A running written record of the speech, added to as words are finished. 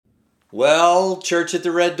Well, Church at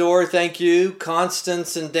the Red Door, thank you.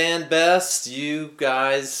 Constance and Dan Best, you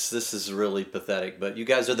guys, this is really pathetic, but you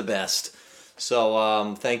guys are the best.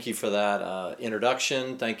 So thank you for that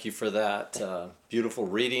introduction. Thank you for that beautiful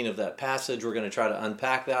reading of that passage. We're going to try to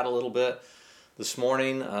unpack that a little bit this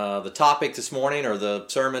morning. The topic this morning, or the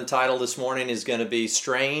sermon title this morning, is going to be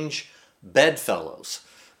Strange Bedfellows.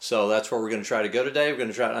 So that's where we're going to try to go today. We're going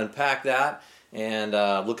to try to unpack that, and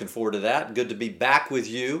looking forward to that. Good to be back with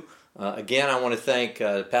you. Again, I want to thank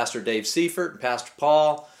Pastor Dave Seifert and Pastor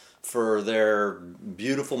Paul for their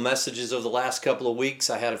beautiful messages over the last couple of weeks.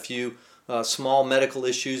 I had a few small medical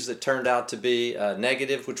issues that turned out to be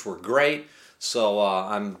negative, which were great. So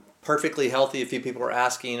I'm perfectly healthy. A few people are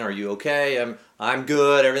asking, "Are you okay?" I'm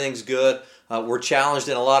good. Everything's good. We're challenged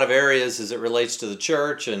in a lot of areas as it relates to the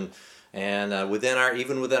church and even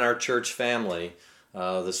within our church family.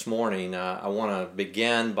 This morning, I want to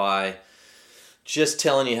begin by just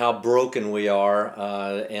telling you how broken we are,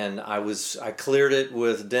 and I cleared it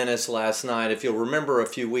with Dennis last night. If you'll remember, a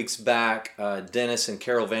few weeks back, Dennis and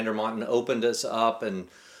Carol Vandermonten opened us up, and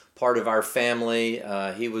part of our family.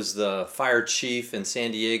 He was the fire chief in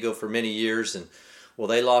San Diego for many years, and well,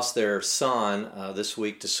 they lost their son this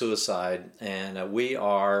week to suicide, and we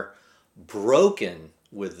are broken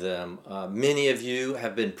with them. Many of you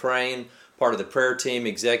have been praying, part of the prayer team,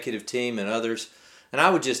 executive team, and others. And I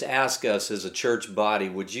would just ask us as a church body,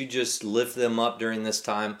 would you just lift them up during this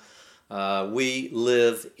time? We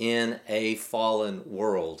live in a fallen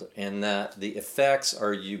world, and that the effects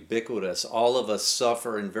are ubiquitous. All of us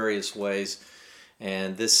suffer in various ways,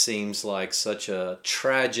 and this seems like such a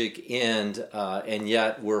tragic end, and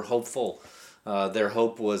yet we're hopeful. Their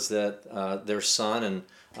hope was that their son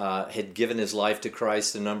had given his life to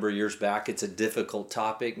Christ a number of years back. It's a difficult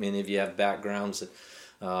topic. Many of you have backgrounds that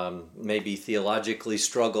maybe theologically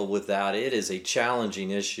struggle with that. It is a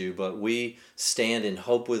challenging issue, but we stand in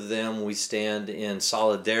hope with them. We stand in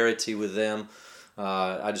solidarity with them.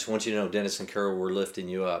 I just want you to know, Dennis and Carol, we're lifting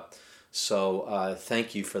you up. So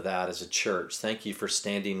thank you for that as a church. Thank you for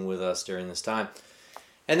standing with us during this time.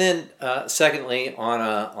 And then secondly, on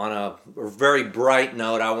a very bright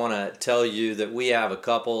note, I want to tell you that we have a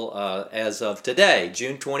couple as of today,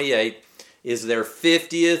 June 28th, is their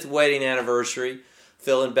 50th wedding anniversary.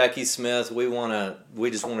 Phil and Becky Smith, we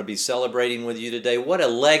just want to be celebrating with you today. What a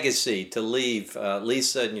legacy to leave,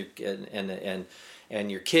 Lisa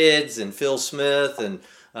and your kids, and Phil Smith and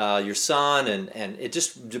your son, and it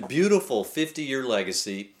just a beautiful 50-year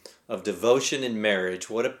legacy of devotion and marriage.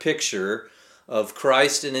 What a picture of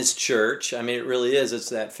Christ and His church. I mean, it really is. It's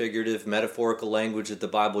that figurative, metaphorical language that the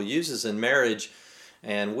Bible uses in marriage.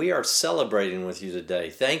 And we are celebrating with you today.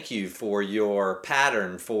 Thank you for your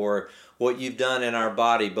pattern, for what you've done in our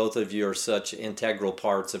body. Both of you are such integral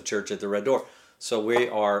parts of Church at the Red Door. So we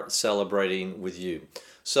are celebrating with you.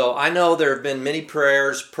 So I know there have been many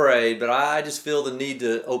prayers prayed, but I just feel the need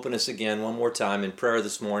to open us again one more time in prayer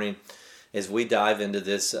this morning as we dive into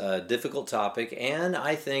this difficult topic, and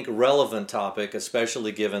I think relevant topic,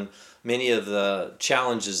 especially given many of the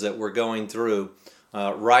challenges that we're going through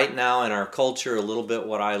right now in our culture. A little bit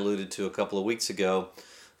what I alluded to a couple of weeks ago,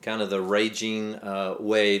 kind of the raging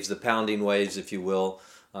waves, the pounding waves, if you will.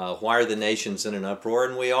 Why are the nations in an uproar?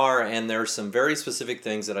 And we are, and there are some very specific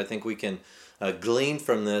things that I think we can glean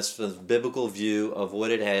from this biblical view of what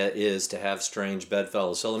it is to have strange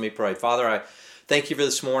bedfellows. So let me pray. Father, I thank you for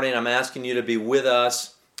this morning. I'm asking you to be with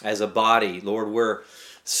us as a body. Lord, we're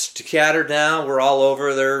scattered now. We're all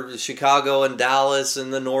over there, Chicago and Dallas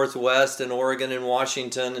and the Northwest and Oregon and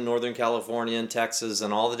Washington and Northern California and Texas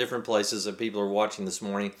and all the different places that people are watching this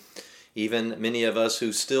morning. Even many of us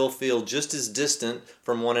who still feel just as distant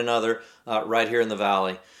from one another right here in the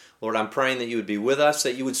valley. Lord, I'm praying that you would be with us,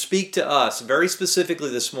 that you would speak to us very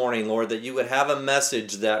specifically this morning, Lord, that you would have a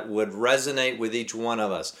message that would resonate with each one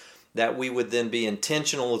of us, that we would then be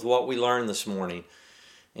intentional with what we learned this morning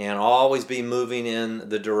and always be moving in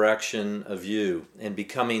the direction of you and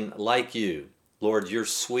becoming like you. Lord, your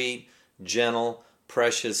sweet, gentle,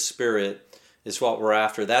 precious spirit is what we're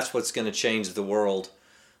after. That's what's going to change the world.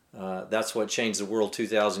 That's what changed the world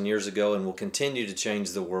 2,000 years ago and will continue to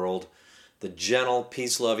change the world. The gentle,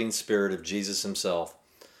 peace-loving spirit of Jesus himself.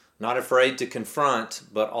 Not afraid to confront,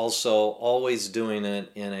 but also always doing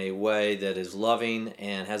it in a way that is loving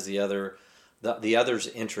and has the other's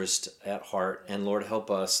interest at heart. And Lord, help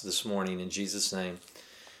us this morning in Jesus' name.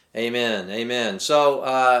 Amen. Amen.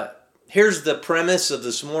 So here's the premise of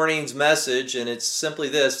this morning's message, and it's simply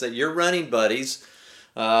this, that your running buddies,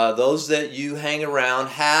 those that you hang around,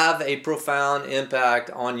 have a profound impact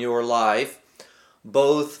on your life,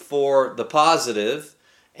 both for the positive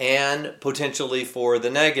and potentially for the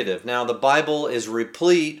negative. Now, the Bible is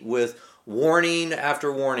replete with warning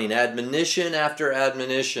after warning, admonition after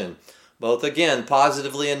admonition, both again,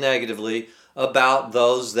 positively and negatively, about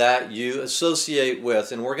those that you associate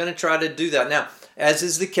with. And we're going to try to do that. Now, as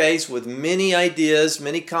is the case with many ideas,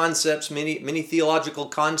 many concepts, many theological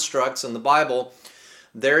constructs in the Bible,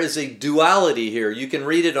 there is a duality here. You can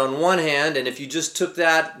read it on one hand, and if you just took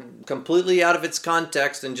that completely out of its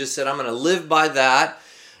context and just said, I'm going to live by that,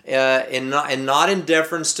 and not in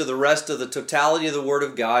deference to the rest of the totality of the Word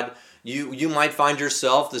of God, you might find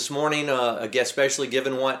yourself this morning, especially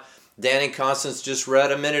given what Dan and Constance just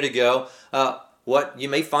read a minute ago, what you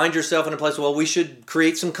may find yourself in a place, well, we should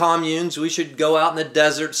create some communes, we should go out in the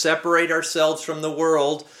desert, separate ourselves from the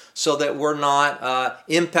world so that we're not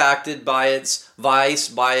impacted by its vice,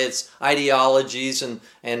 by its ideologies,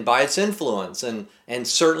 and by its influence. And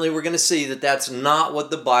certainly we're going to see that that's not what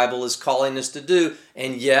the Bible is calling us to do,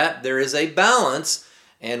 and yet there is a balance,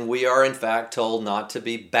 and we are in fact told not to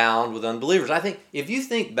be bound with unbelievers. I think if you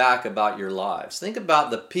think back about your lives, think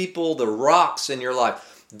about the people, the rocks in your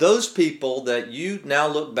life, those people that you now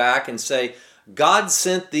look back and say, God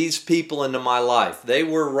sent these people into my life. They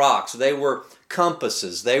were rocks. They were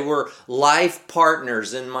compasses. They were life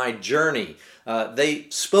partners in my journey. They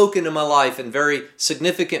spoke into my life in very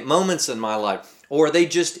significant moments in my life. Or they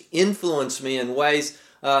just influenced me in ways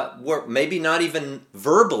where maybe not even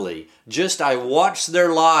verbally. Just I watched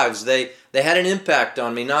their lives. They had an impact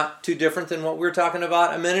on me, not too different than what we were talking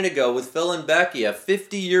about a minute ago with Phil and Becky, a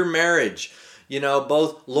 50-year marriage. You know,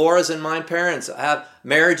 both Laura's and my parents have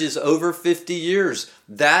marriages over 50 years.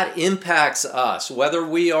 That impacts us. Whether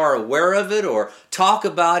we are aware of it or talk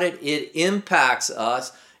about it, it impacts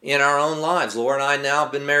us in our own lives. Laura and I now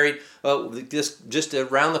have been married just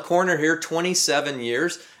around the corner here, 27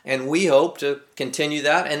 years, and we hope to continue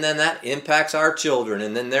that, and then that impacts our children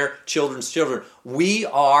and then their children's children. We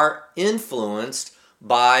are influenced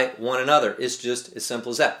by one another. It's just as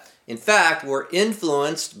simple as that. In fact, we're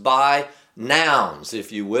influenced by nouns, if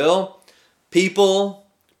you will, people,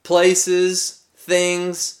 places,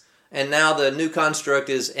 things, and now the new construct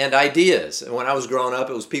is and ideas. And when I was growing up,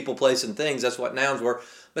 it was people, place, and things. That's what nouns were.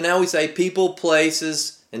 But now we say people,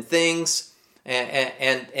 places, and things,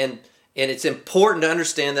 and it's important to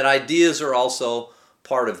understand that ideas are also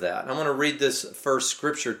part of that. I'm going to read this first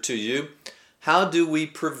scripture to you. How do we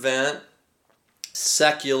prevent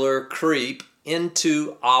secular creep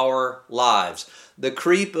into our lives? The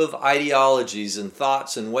creep of ideologies and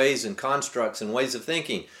thoughts and ways and constructs and ways of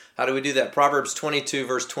thinking. How do we do that? Proverbs 22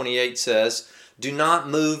 verse 28 says, do not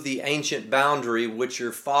move the ancient boundary which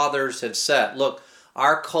your fathers have set. Look,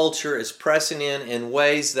 our culture is pressing in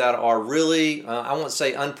ways that are really, I won't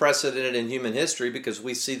say unprecedented in human history, because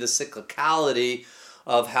we see the cyclicality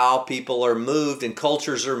of how people are moved and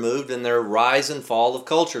cultures are moved and their rise and fall of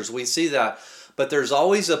cultures. We see that. But there's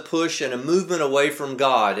always a push and a movement away from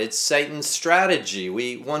God. It's Satan's strategy.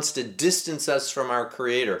 He wants to distance us from our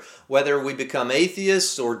Creator. Whether we become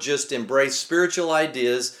atheists or just embrace spiritual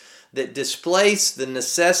ideas that displace the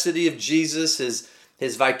necessity of Jesus,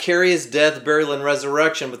 his vicarious death, burial, and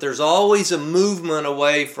resurrection. But there's always a movement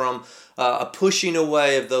away from, a pushing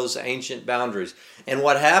away of those ancient boundaries. And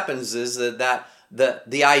what happens is that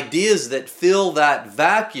the ideas that fill that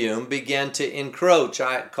vacuum begin to encroach.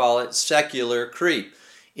 I call it secular creep.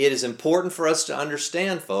 It is important for us to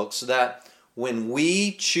understand, folks, that when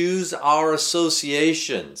we choose our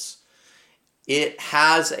associations, it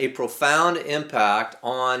has a profound impact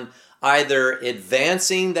on either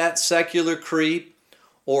advancing that secular creep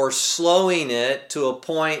or slowing it to a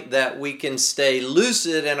point that we can stay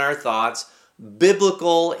lucid in our thoughts,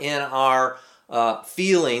 biblical in our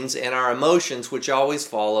feelings and our emotions, which always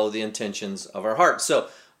follow the intentions of our heart. So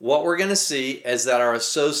what we're going to see is that our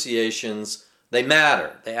associations, they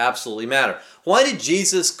matter. They absolutely matter. Why did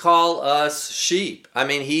Jesus call us sheep? I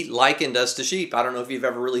mean, he likened us to sheep. I don't know if you've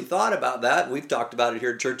ever really thought about that. We've talked about it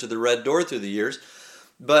here at Church of the Red Door through the years.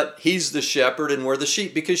 But he's the shepherd and we're the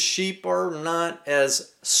sheep, because sheep are not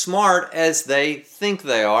as smart as they think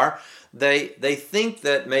they are. They think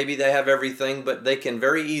that maybe they have everything, but they can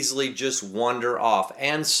very easily just wander off.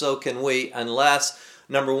 And so can we, unless,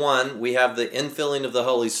 number one, we have the infilling of the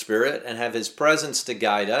Holy Spirit and have His presence to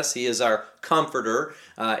guide us. He is our comforter.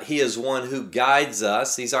 He is one who guides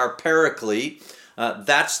us. He's our paraclete.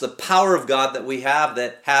 That's the power of God that we have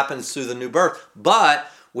that happens through the new birth. But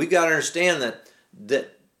we've got to understand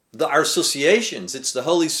that our associations, it's the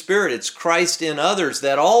Holy Spirit, it's Christ in others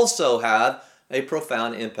that also have a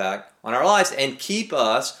profound impact on our lives and keep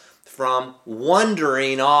us from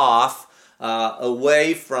wandering off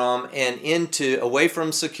away from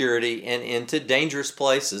security and into dangerous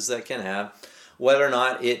places that can have. Whether or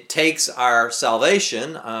not it takes our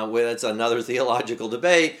salvation, that's another theological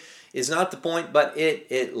debate, is not the point, but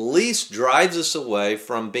it at least drives us away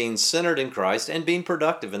from being centered in Christ and being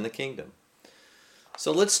productive in the kingdom.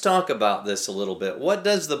 So let's talk about this a little bit. What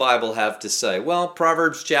does the Bible have to say? Well,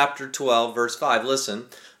 Proverbs chapter 12, verse 5. Listen,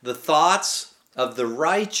 the thoughts of the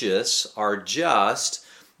righteous are just,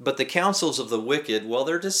 but the counsels of the wicked, well,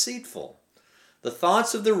 they're deceitful. The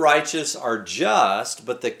thoughts of the righteous are just,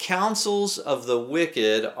 but the counsels of the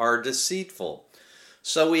wicked are deceitful.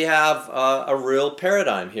 So we have a real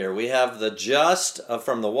paradigm here. We have the just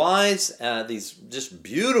from the wise, these just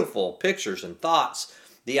beautiful pictures and thoughts.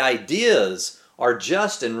 The ideas are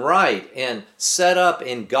just and right and set up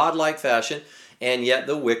in godlike fashion, and yet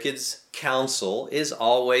the wicked's counsel is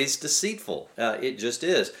always deceitful. It just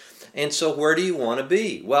is. And so where do you want to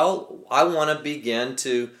be? Well, I want to begin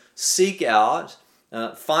to seek out,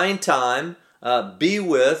 find time, be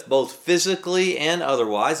with, both physically and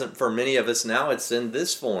otherwise. And for many of us now, it's in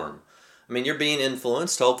this form. I mean, you're being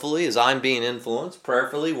influenced, hopefully, as I'm being influenced.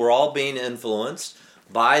 Prayerfully, we're all being influenced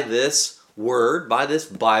by this Word, by this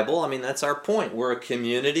Bible. I mean, that's our point. We're a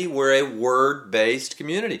community. We're a Word-based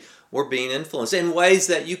community. We're being influenced in ways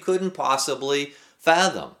that you couldn't possibly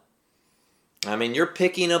fathom. I mean, you're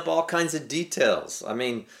picking up all kinds of details. I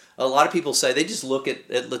mean, a lot of people say they just look at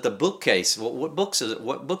the bookcase. What books is it?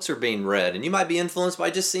 What books are being read? And you might be influenced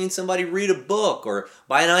by just seeing somebody read a book or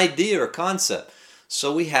by an idea or concept.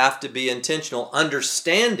 So we have to be intentional,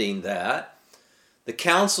 understanding that the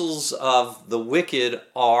counsels of the wicked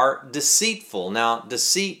are deceitful. Now,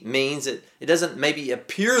 deceit means it doesn't maybe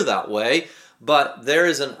appear that way, but there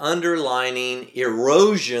is an underlying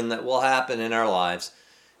erosion that will happen in our lives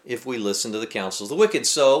if we listen to the counsels of the wicked.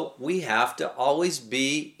 So we have to always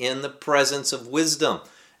be in the presence of wisdom.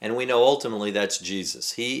 And we know ultimately that's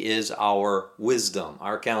Jesus. He is our wisdom,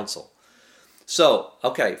 our counsel. So,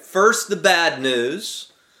 okay, first the bad news.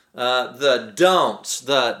 The don'ts,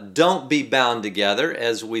 the don't be bound together,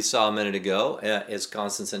 as we saw a minute ago, as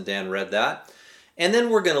Constance and Dan read that. And then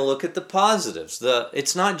we're going to look at the positives.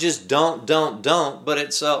 It's not just don't, but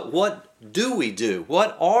it's what do we do?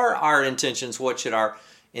 What are our intentions? What should our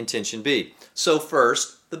intention be? So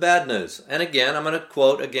first, the bad news. And again, I'm going to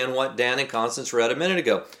quote again what Dan and Constance read a minute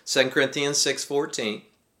ago. 2 Corinthians 6:14.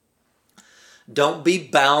 Don't be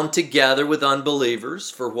bound together with unbelievers,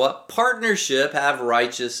 for what partnership have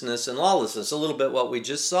righteousness and lawlessness? A little bit what we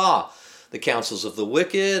just saw. The counsels of the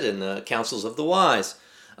wicked and the counsels of the wise.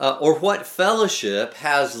 Or what fellowship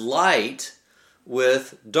has light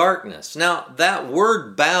with darkness? Now, that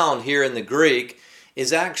word bound here in the Greek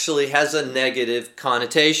has a negative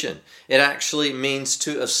connotation. It actually means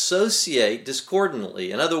to associate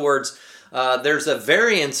discordantly. In other words, there's a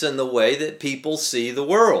variance in the way that people see the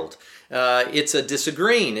world. It's a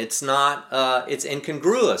disagreeing. It's not. It's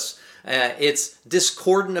incongruous. It's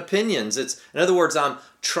discordant opinions. In other words, I'm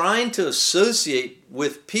trying to associate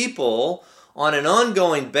with people on an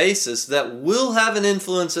ongoing basis that will have an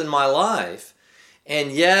influence in my life,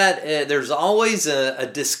 and yet there's always a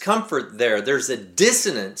discomfort there. There's a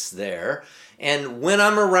dissonance there. And when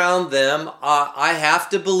I'm around them, I have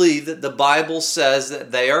to believe that the Bible says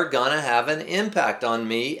that they are going to have an impact on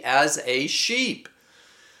me as a sheep.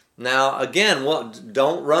 Now, again,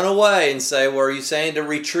 don't run away and say, well, are you saying to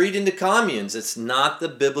retreat into communes? It's not the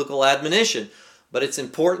biblical admonition. But it's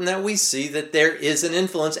important that we see that there is an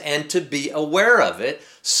influence and to be aware of it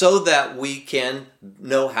so that we can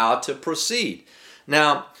know how to proceed.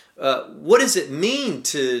 Now, what does it mean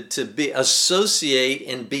to be associate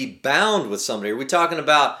and be bound with somebody? Are we talking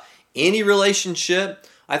about any relationship?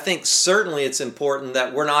 I think certainly it's important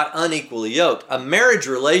that we're not unequally yoked. A marriage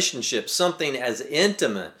relationship, something as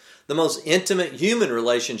intimate, the most intimate human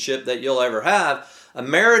relationship that you'll ever have, a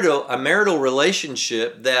marital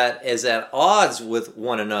relationship that is at odds with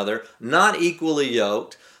one another, not equally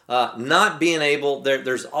yoked, not being able,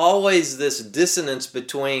 there's always this dissonance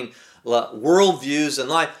between worldviews and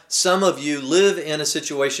life. Some of you live in a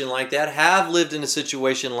situation like that, have lived in a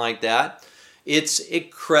situation like that. It's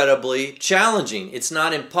incredibly challenging. It's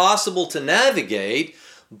not impossible to navigate,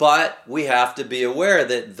 but we have to be aware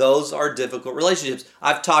that those are difficult relationships.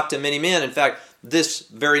 I've talked to many men. In fact, this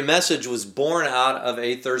very message was born out of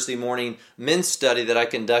a Thursday morning men's study that I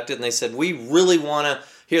conducted, and they said, we really want to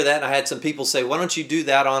hear that. And I had some people say, why don't you do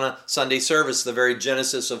that on a Sunday service, the very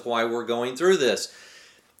genesis of why we're going through this.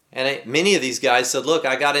 And many of these guys said, look,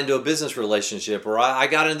 I got into a business relationship, or I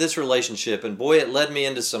got into this relationship, and boy, it led me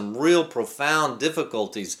into some real profound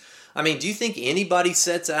difficulties. I mean, do you think anybody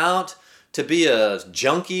sets out to be a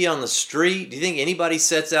junkie on the street? Do you think anybody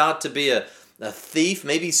sets out to be a thief?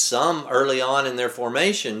 Maybe some early on in their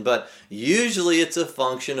formation, but usually it's a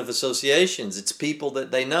function of associations. It's people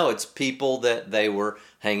that they know. It's people that they were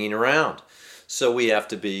hanging around. So we have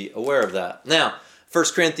to be aware of that. Now, 1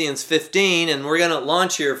 Corinthians 15, and we're going to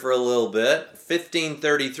launch here for a little bit.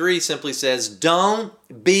 15:33 simply says, don't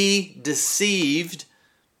be deceived.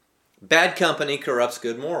 Bad company corrupts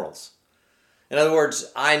good morals. In other words,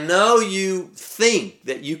 I know you think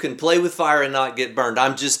that you can play with fire and not get burned.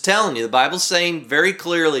 I'm just telling you, the Bible's saying very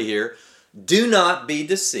clearly here, do not be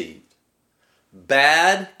deceived.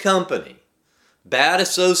 Bad company, bad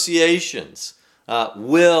associations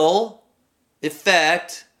will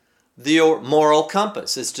affect the moral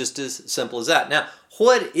compass. It's just as simple as that. Now,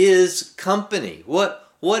 what is company? What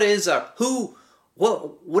does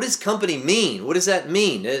company mean? What does that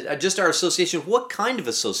mean? Just our association. What kind of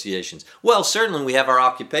associations? Well, certainly we have our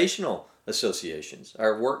occupational associations,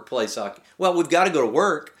 our workplace. Well, we've got to go to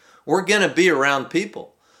work. We're going to be around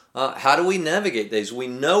people. How do we navigate these? We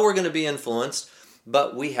know we're going to be influenced,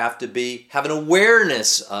 but we have to have an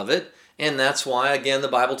awareness of it. And that's why, again, the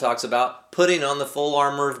Bible talks about putting on the full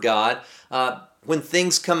armor of God. When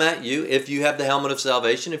things come at you, if you have the helmet of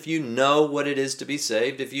salvation, if you know what it is to be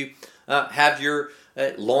saved, if you have your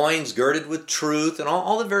loins girded with truth and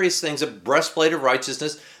all the various things, a breastplate of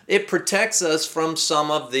righteousness, it protects us from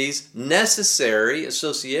some of these necessary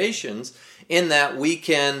associations in that we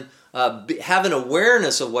can have an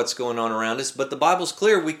awareness of what's going on around us. But the Bible's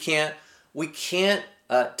clear, we can't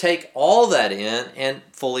take all that in and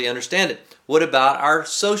fully understand it. What about our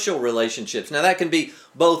social relationships? Now that can be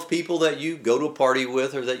both people that you go to a party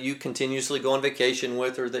with or that you continuously go on vacation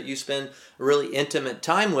with or that you spend really intimate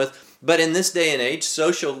time with. But in this day and age,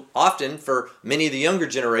 social often for many of the younger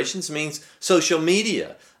generations means social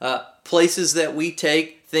media, places that we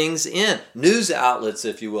take things in, news outlets,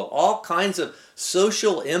 if you will, all kinds of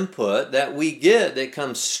social input that we get that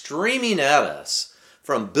comes streaming at us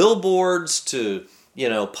from billboards to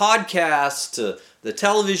podcasts to the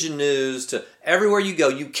television news to everywhere you go.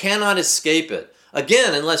 You cannot escape it.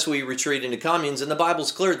 Again, unless we retreat into communes, and the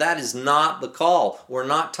Bible's clear, that is not the call. We're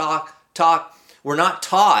not taught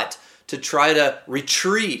to try to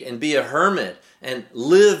retreat and be a hermit and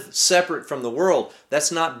live separate from the world.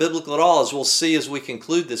 That's not biblical at all, as we'll see as we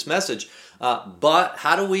conclude this message. But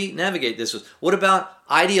how do we navigate this? What about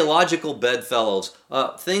ideological bedfellows?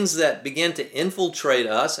 Things that begin to infiltrate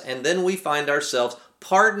us, and then we find ourselves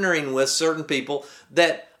partnering with certain people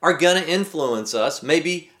that are going to influence us,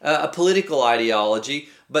 maybe a political ideology,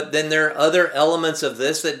 but then there are other elements of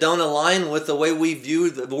this that don't align with the way we view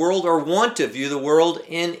the world or want to view the world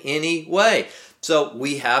in any way. So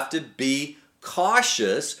we have to be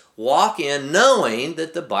cautious, walk in knowing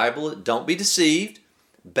that the Bible, don't be deceived,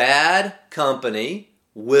 bad company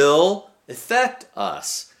will affect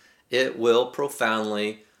us. It will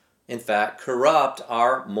profoundly, in fact, corrupt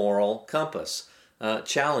our moral compass.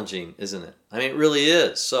 Challenging, isn't it? I mean, it really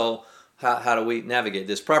is. So how do we navigate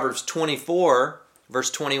this? Proverbs 24,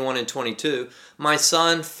 verse 21 and 22. My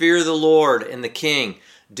son, fear the Lord and the king.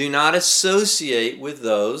 Do not associate with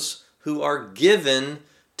those who are given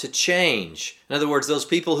to change. In other words, those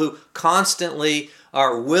people who constantly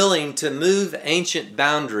are willing to move ancient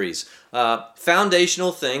boundaries,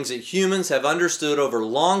 foundational things that humans have understood over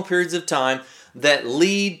long periods of time that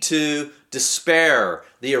lead to despair,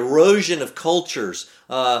 the erosion of cultures,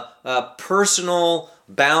 personal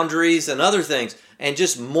boundaries and other things, and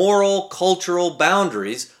just moral, cultural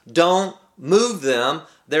boundaries. Don't move them.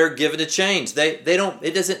 They're given to change. They don't.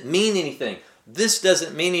 It doesn't mean anything. This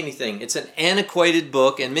doesn't mean anything. It's an antiquated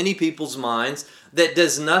book in many people's minds that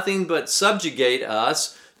does nothing but subjugate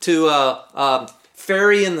us to a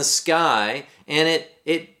fairy in the sky, and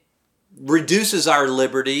it reduces our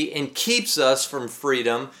liberty and keeps us from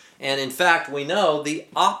freedom. And in fact, we know the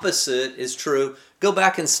opposite is true. Go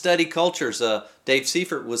back and study cultures. Dave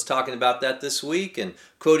Seifert was talking about that this week and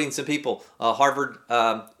quoting some people, Harvard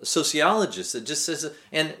sociologists. It just says,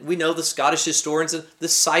 and we know the Scottish historians, the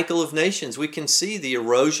cycle of nations. We can see the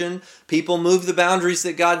erosion. People move the boundaries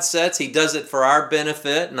that God sets. He does it for our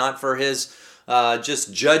benefit, not for his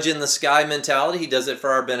just judge in the sky mentality. He does it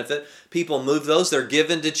for our benefit. People move those. They're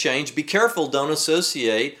given to change. Be careful. Don't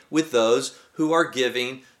associate with those who are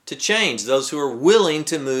giving to change, those who are willing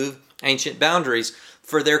to move ancient boundaries,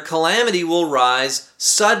 for their calamity will rise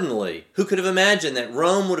suddenly. Who could have imagined that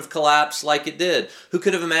Rome would have collapsed like it did? Who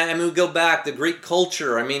could have imagined? I mean, we go back, the Greek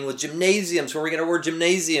culture, with gymnasiums, where we get our word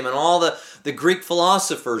gymnasium, and all the Greek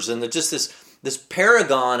philosophers, and just this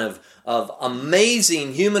paragon of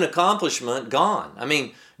amazing human accomplishment gone. I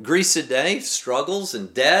mean, Greece today struggles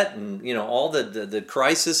and debt and, all the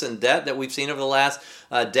crisis and debt that we've seen over the last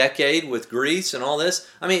decade with Greece and all this.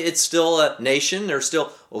 I mean, it's still a nation. There's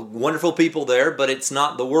still wonderful people there, but it's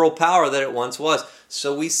not the world power that it once was.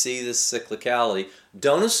 So we see this cyclicality.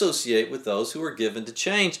 Don't associate with those who are given to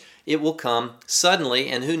change. It will come suddenly,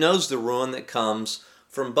 and who knows the ruin that comes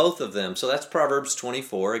from both of them. So that's Proverbs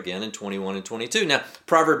 24 again, and 21 and 22. Now,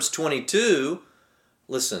 Proverbs 22,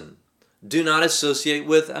 listen, do not associate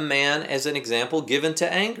with a man as an example given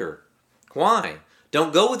to anger. Why?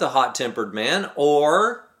 Don't go with a hot-tempered man,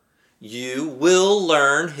 or you will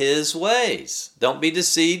learn his ways. Don't be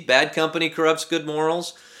deceived. Bad company corrupts good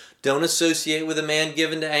morals. Don't associate with a man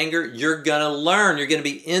given to anger. You're going to learn. You're going to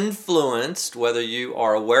be influenced, whether you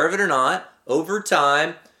are aware of it or not, over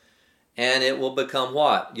time, and it will become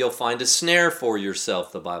what? You'll find a snare for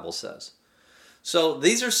yourself, the Bible says. So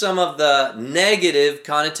these are some of the negative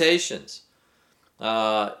connotations.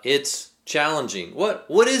 It's challenging.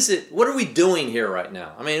 What is it? What are we doing here right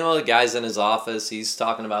now? I mean, the guy's in his office. He's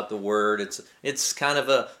talking about the Word. It's kind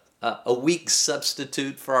of a weak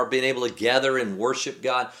substitute for our being able to gather and worship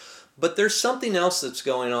God. But there's something else that's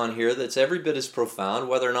going on here that's every bit as profound,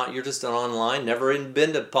 whether or not you're just online, never even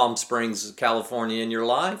been to Palm Springs, California in your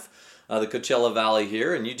life, the Coachella Valley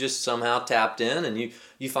here, and you just somehow tapped in and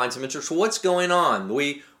you find some interest. So what's going on?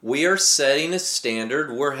 We are setting a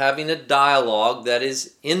standard. We're having a dialogue that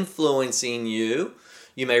is influencing you.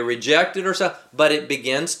 You may reject it or so, but it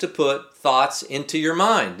begins to put thoughts into your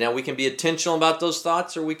mind. Now, we can be intentional about those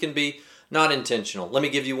thoughts, or we can be not intentional. Let me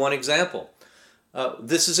give you one example.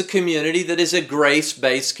 This is a community that is a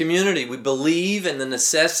grace-based community. We believe in the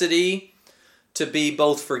necessity to be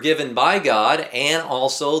both forgiven by God, and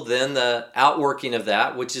also then the outworking of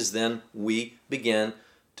that, which is then we begin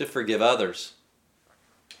to forgive others.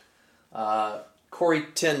 Corrie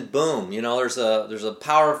ten Boom, there's a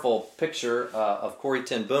powerful picture of Corrie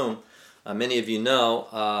ten Boom. Many of you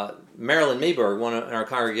know. Marilyn Meeberg, one in our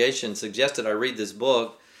congregation, suggested I read this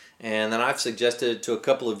book, and then I've suggested it to a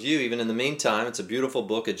couple of you even in the meantime. It's a beautiful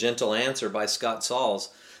book, A Gentle Answer by Scott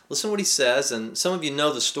Sauls. Listen to what he says, and some of you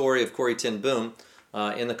know the story of Corrie ten Boom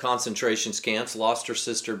in the concentration camps, lost her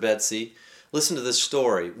sister Betsy. Listen to this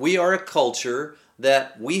story. We are a culture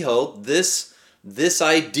that we hope this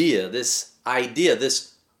idea,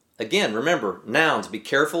 again, remember, nouns, be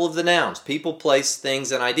careful of the nouns. People, place,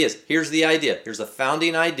 things, and ideas. Here's the idea. Here's the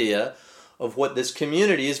founding idea of what this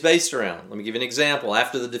community is based around. Let me give you an example.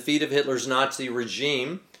 After the defeat of Hitler's Nazi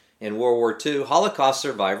regime in World War II, Holocaust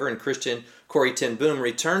survivor and Christian Corrie ten Boom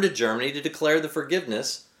returned to Germany to declare the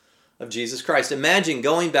forgiveness of Jesus Christ. Imagine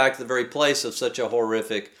going back to the very place of such a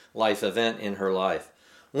horrific life event in her life.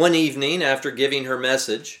 One evening, after giving her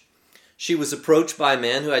message, she was approached by a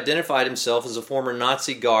man who identified himself as a former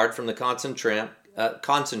Nazi guard from the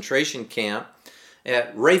concentration camp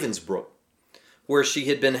at Ravensbrück, where she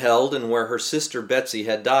had been held and where her sister Betsy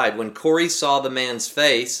had died. When Corrie saw the man's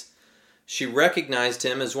face, she recognized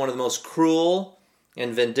him as one of the most cruel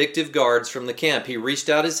and vindictive guards from the camp. He reached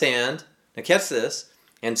out his hand, now catch this,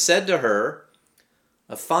 and said to her,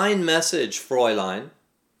 "A fine message, Fräulein.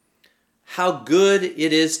 How good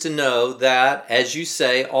it is to know that, as you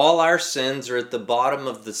say, all our sins are at the bottom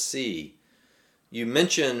of the sea. You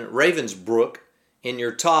mention Ravensbrück in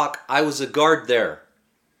your talk. I was a guard there.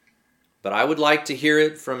 But I would like to hear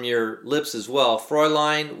it from your lips as well.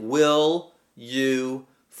 Fräulein, will you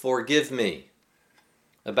forgive me?"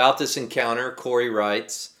 About this encounter, Corrie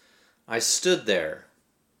writes, "I stood there,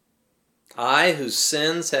 I whose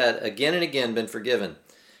sins had again and again been forgiven,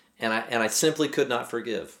 and I simply could not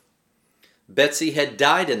forgive. Betsy had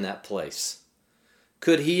died in that place.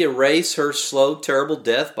 Could he erase her slow, terrible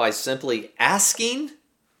death by simply asking?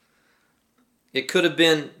 It could have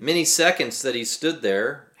been many seconds that he stood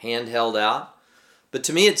there, hand held out, but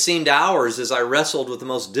to me it seemed hours as I wrestled with the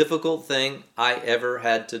most difficult thing I ever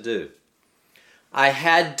had to do. I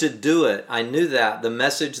had to do it. I knew that. The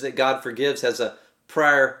message that God forgives has a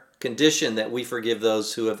prior condition that we forgive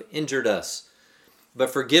those who have injured us.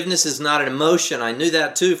 But forgiveness is not an emotion. I knew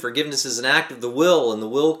that too. Forgiveness is an act of the will, and the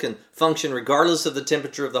will can function regardless of the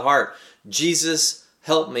temperature of the heart. Jesus,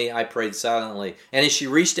 help me, I prayed silently. And as she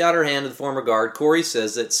reached out her hand to the former guard, Corrie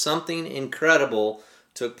says that something incredible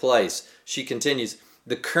took place. She continues,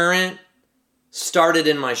 the current started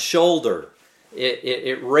in my shoulder.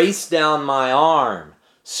 It raced down my arm,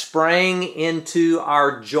 sprang into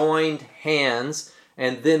our joined hands,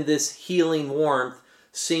 and then this healing warmth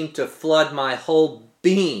seemed to flood my whole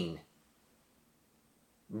being,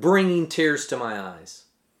 bringing tears to my eyes.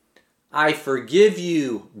 I forgive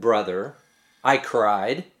you, brother. I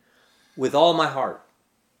cried with all my heart.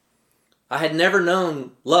 I had never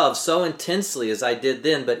known love so intensely as I did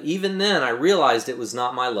then, but even then I realized it was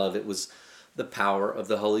not my love, it was the power of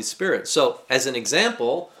the Holy Spirit. So, as an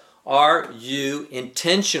example, are you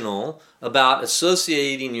intentional about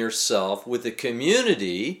associating yourself with a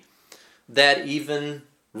community that even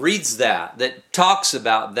reads that talks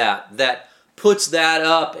about that puts that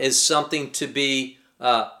up as something to be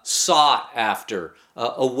sought after,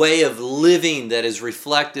 a way of living that is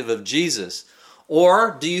reflective of Jesus?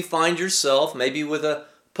 Or do you find yourself maybe with a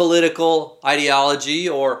political ideology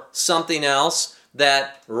or something else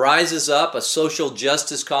that rises up, a social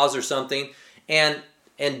justice cause or something, and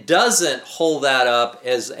doesn't hold that up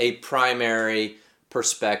as a primary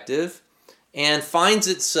perspective and finds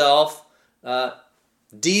itself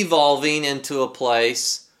devolving into a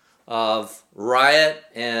place of riot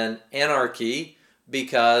and anarchy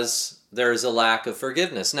because there's a lack of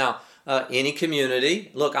forgiveness? Now, any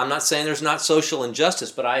community, look, I'm not saying there's not social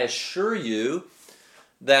injustice, but I assure you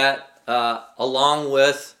that along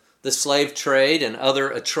with the slave trade and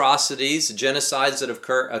other atrocities, genocides that have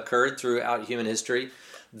occurred throughout human history,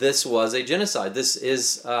 this was a genocide. This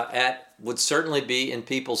is would certainly be in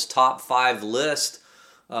people's top 5 list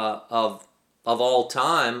of all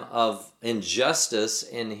time of injustice.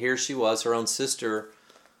 And here she was, her own sister,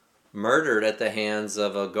 murdered at the hands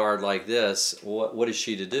of a guard like this. What is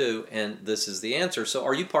she to do? And this is the answer. So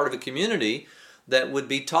are you part of a community that would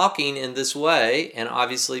be talking in this way? And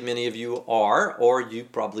obviously many of you are, or you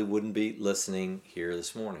probably wouldn't be listening here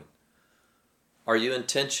this morning. Are you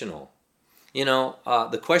intentional? You know,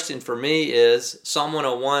 the question for me is Psalm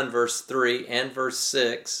 101 verse 3 and verse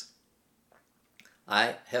 6.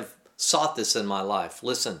 I have sought this in my life.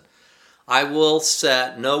 Listen, I will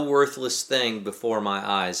set no worthless thing before my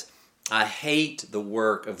eyes. I hate the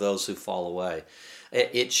work of those who fall away.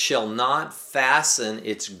 It shall not fasten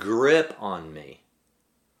its grip on me.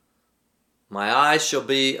 My eyes shall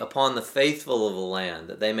be upon the faithful of the land,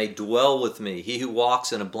 that they may dwell with me. He who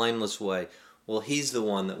walks in a blameless way, well, he's the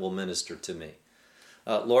one that will minister to me.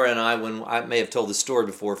 Laura and I may have told this story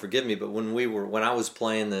before, forgive me, but when I was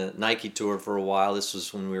playing the Nike tour for a while, this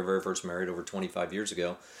was when we were very first married over 25 years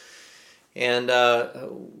ago, and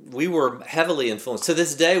we were heavily influenced. To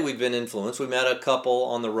this day, we've been influenced. We met a couple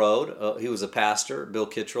on the road. He was a pastor, Bill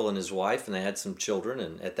Kittrell and his wife, and they had some children.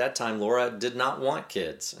 And at that time, Laura did not want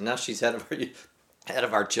kids. And now she's head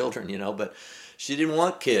of our children, you know. But she didn't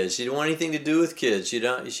want kids. She didn't want anything to do with kids.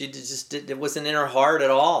 It wasn't in her heart at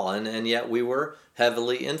all. And yet we were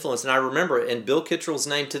heavily influenced. And I remember, and Bill Kittrell's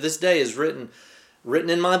name to this day is written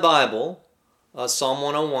in my Bible, Psalm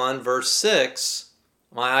 101, verse 6.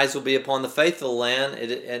 My eyes will be upon the faithful land,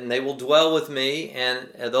 and they will dwell with me, and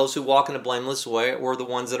those who walk in a blameless way were the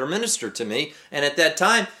ones that are ministered to me. And at that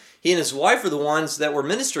time, he and his wife were the ones that were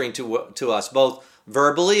ministering to us, both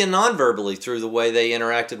verbally and non-verbally, through the way they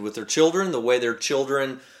interacted with their children, the way their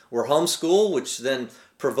children were homeschooled, which then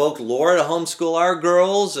provoked Laura to homeschool our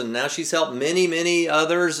girls, and now she's helped many, many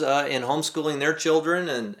others in homeschooling their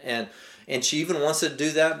children, and she even wants to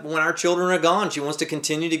do that when our children are gone. She wants to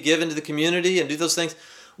continue to give into the community and do those things.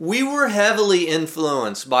 We were heavily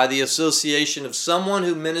influenced by the association of someone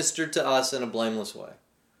who ministered to us in a blameless way.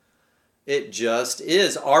 It just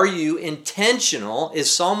is. Are you intentional? Is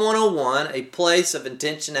Psalm 101 a place of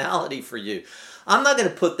intentionality for you? I'm not going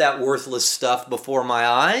to put that worthless stuff before my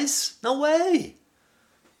eyes. No way.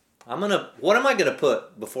 What am I going to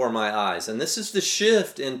put before my eyes? And this is the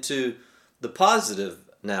shift into the positive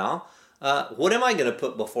now. What am I going to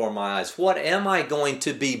put before my eyes? What am I going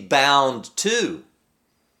to be bound to?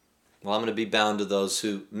 Well, I'm going to be bound to those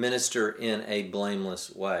who minister in a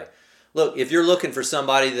blameless way. Look, if you're looking for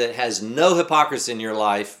somebody that has no hypocrisy in your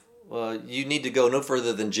life, you need to go no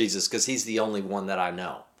further than Jesus, because he's the only one that I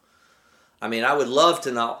know. I mean, I would love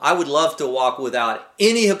to walk without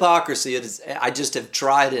any hypocrisy. I just have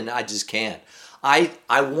tried and I just can't. I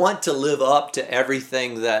want to live up to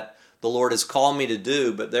everything that the Lord has called me to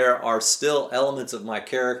do, but there are still elements of my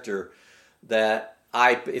character that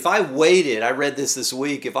if I waited, I read this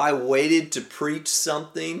week, if I waited to preach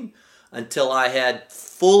something until I had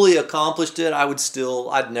fully accomplished it,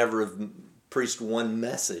 I'd never have preached one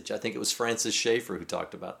message. I think it was Francis Schaeffer who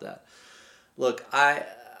talked about that. Look,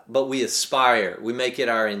 but we aspire, we make it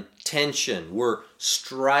our intention. We're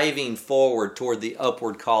striving forward toward the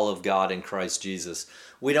upward call of God in Christ Jesus.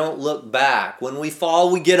 We don't look back. When we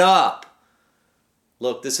fall, we get up.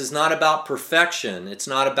 Look, this is not about perfection. It's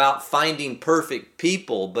not about finding perfect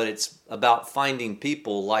people, but it's about finding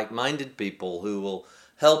people, like-minded people, who will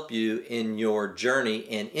help you in your journey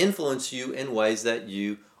and influence you in ways that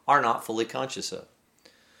you are not fully conscious of.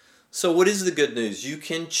 So what is the good news? You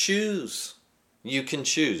can choose. You can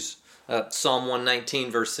choose. Psalm 119,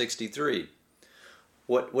 verse 63.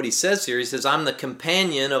 What he says here, he says, I'm the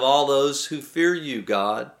companion of all those who fear you,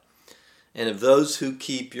 God, and of those who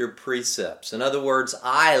keep your precepts. In other words,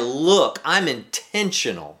 I'm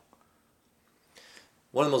intentional.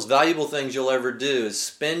 One of the most valuable things you'll ever do is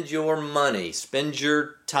spend your money, spend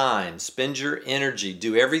your time, spend your energy,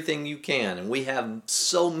 do everything you can. And we have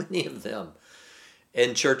so many of them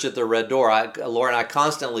in Church at the Red Door. Laura and I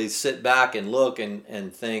constantly sit back and look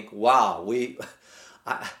and think, wow,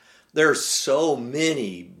 there are so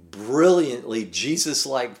many brilliantly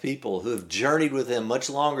Jesus-like people who have journeyed with him much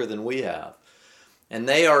longer than we have. And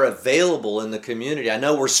they are available in the community. I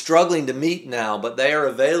know we're struggling to meet now, but they are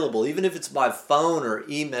available. Even if it's by phone or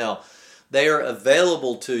email, they are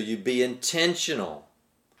available to you. Be intentional.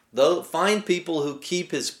 Find people who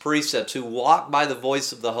keep his precepts, who walk by the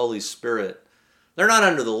voice of the Holy Spirit. They're not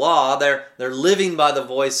under the law. They're living by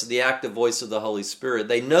the active voice of the Holy Spirit.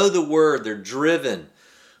 They know the word. They're driven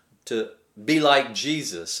to be like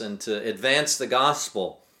Jesus and to advance the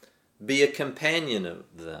gospel. Be a companion of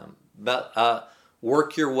them.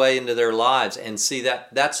 Work your way into their lives and see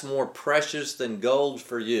that's more precious than gold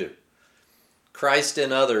for you. Christ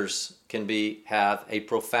in others can have a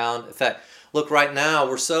profound effect. Look, right now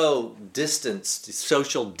we're so distanced,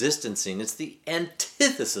 social distancing. It's the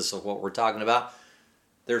antithesis of what we're talking about.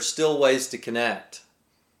 There's still ways to connect.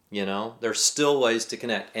 There's still ways to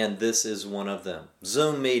connect, and this is one of them.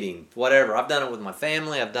 Zoom meeting, whatever. I've done it with my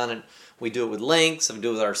family. We do it with links. We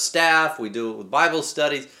do it with our staff. We do it with Bible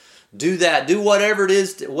studies. Do that. Do whatever it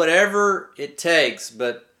is, whatever it takes,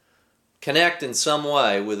 but connect in some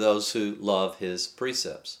way with those who love his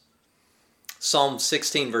precepts. Psalm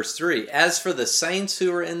 16, verse 3. As for the saints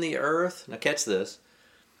who are in the earth, now catch this,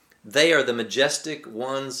 they are the majestic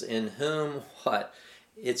ones in whom, what?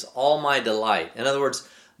 It's all my delight. In other words,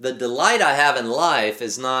 the delight I have in life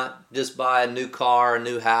is not just buy a new car, a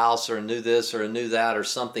new house, or a new this, or a new that, or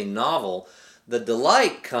something novel. The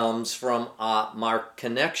delight comes from my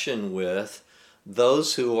connection with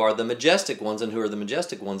those who are the majestic ones. And who are the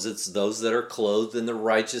majestic ones? It's those that are clothed in the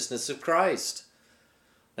righteousness of Christ.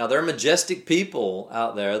 Now, there are majestic people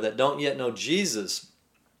out there that don't yet know Jesus,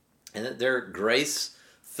 and that they're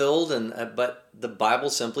grace-filled, but the Bible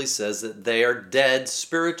simply says that they are dead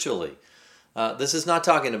spiritually. This is not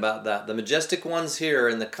talking about that. The majestic ones here,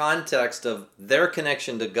 in the context of their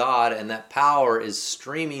connection to God, and that power is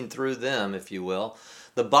streaming through them, if you will.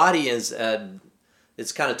 The body is,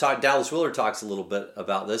 it's kind of Dallas Willard talks a little bit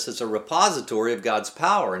about this. It's a repository of God's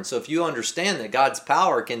power. And so if you understand that God's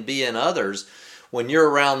power can be in others, when you're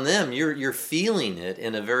around them, you're feeling it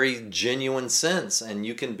in a very genuine sense, and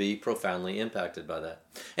you can be profoundly impacted by that.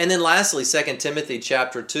 And then lastly, 2 Timothy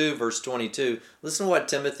chapter 2, verse 22. Listen to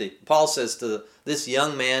what Paul says to this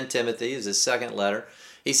young man, Timothy, is his second letter.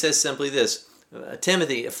 He says simply this,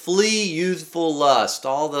 Timothy, flee youthful lust,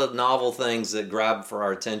 all the novel things that grab for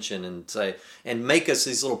our attention and make us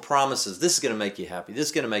these little promises. This is going to make you happy.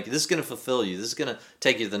 This is going to fulfill you. This is going to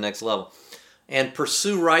take you to the next level. And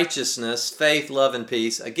pursue righteousness, faith, love, and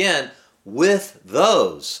peace, again, with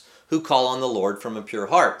those who call on the Lord from a pure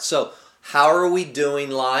heart. So, how are we doing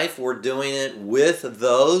life? We're doing it with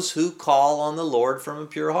those who call on the Lord from a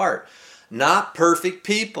pure heart. Not perfect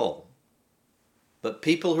people, but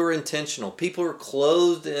people who are intentional. People who are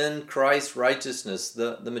clothed in Christ's righteousness,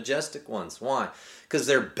 the majestic ones. Why? Because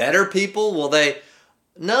they're better people?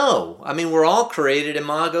 No. I mean, we're all created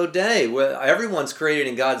imago Dei. Everyone's created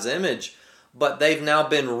in God's image. But they've now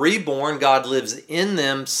been reborn. God lives in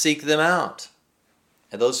them. Seek them out.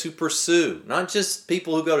 And those who pursue, not just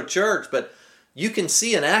people who go to church, but you can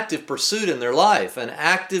see an active pursuit in their life, an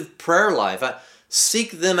active prayer life.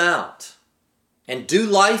 Seek them out and do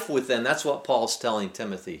life with them. That's what Paul's telling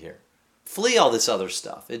Timothy here. Flee all this other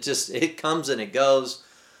stuff. It comes and it goes.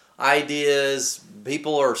 Ideas,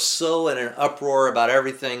 people are so in an uproar about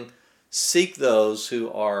everything. Seek those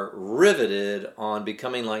who are riveted on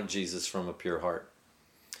becoming like Jesus from a pure heart.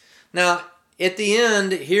 Now, at the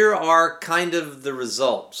end, here are kind of the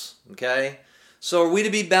results, okay? So are we to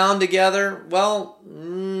be bound together? Well,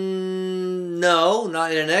 no,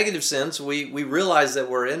 not in a negative sense. We realize that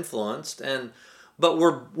we're influenced, but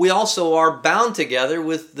we also are bound together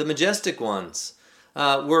with the majestic ones.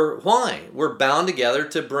 Why? We're bound together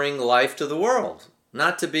to bring life to the world.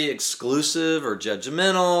 Not to be exclusive or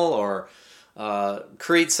judgmental or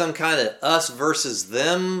create some kind of us versus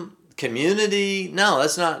them community. No,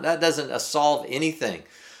 that doesn't solve anything.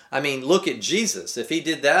 I mean, look at Jesus. If he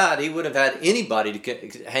did that, he wouldn't have had anybody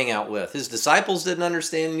to hang out with. His disciples didn't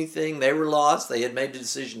understand anything. They were lost. They had made the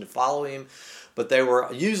decision to follow him. but they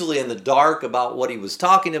were usually in the dark about what he was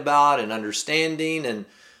talking about and understanding.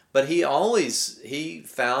 But he sought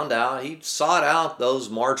out those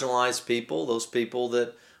marginalized people, those people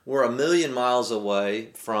that were a million miles away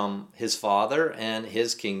from his Father and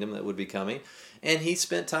his kingdom that would be coming, and he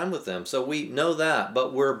spent time with them. So we know that,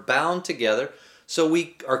 but we're bound together. So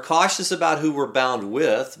we are cautious about who we're bound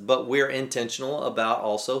with, but we're intentional about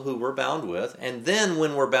also who we're bound with. And then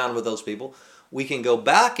when we're bound with those people, we can go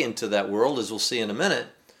back into that world, as we'll see in a minute,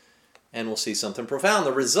 and we'll see something profound.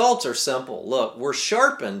 The results are simple. Look, we're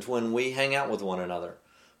sharpened when we hang out with one another.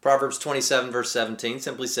 Proverbs 27 verse 17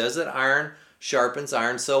 simply says that iron sharpens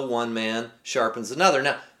iron, so one man sharpens another.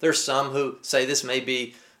 Now, there's some who say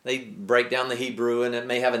they break down the Hebrew and it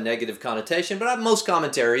may have a negative connotation, but most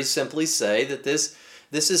commentaries simply say that this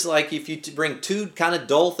is like if you bring two kind of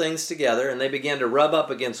dull things together and they begin to rub up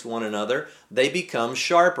against one another, they become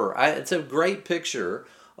sharper. It's a great picture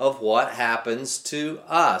of what happens to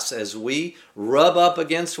us as we rub up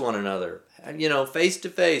against one another, face to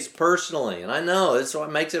face, personally. And I know that's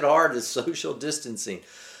what makes it hard, this social distancing.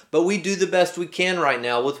 But we do the best we can right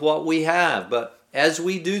now with what we have. But as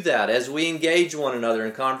we do that, as we engage one another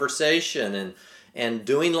in conversation and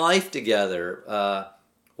doing life together,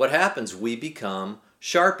 what happens? We become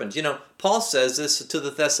sharpened. Paul says this to the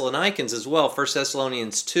Thessalonians as well, 1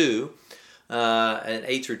 Thessalonians 2, and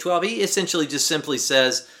 8 through 12. He essentially just simply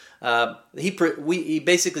says, he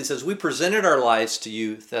basically says, we presented our lives to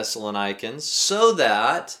you, Thessalonians, so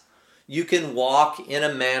that you can walk in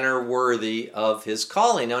a manner worthy of his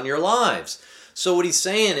calling on your lives. So what he's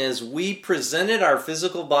saying is we presented our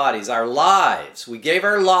physical bodies, our lives. We gave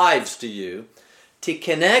our lives to you to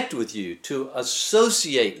connect with you, to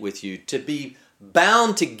associate with you, to be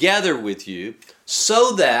bound together with you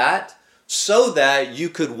so that you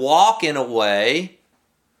could walk in a way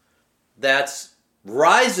that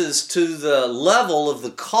rises to the level of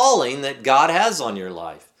the calling that God has on your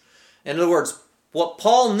life. In other words, what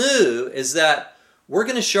Paul knew is that we're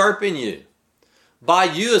going to sharpen you by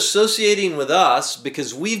you associating with us,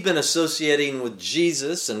 because we've been associating with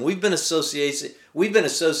Jesus, and we've been associating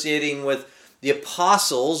with the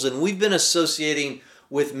apostles, and we've been associating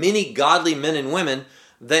with many godly men and women.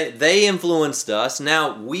 They influenced us.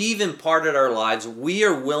 Now we've imparted our lives. We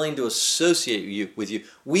are willing to associate with you.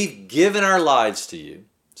 We've given our lives to you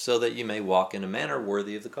so that you may walk in a manner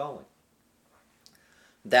worthy of the calling.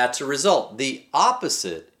 That's a result. The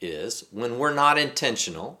opposite is when we're not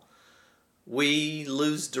intentional, we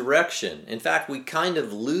lose direction. In fact, we kind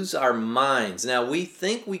of lose our minds. Now, we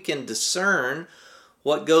think we can discern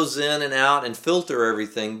what goes in and out and filter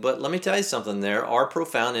everything, but let me tell you something. There are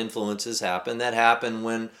profound influences that happen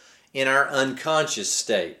when in our unconscious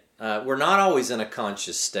state. We're not always in a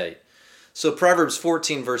conscious state. So Proverbs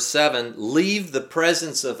 14 verse 7, leave the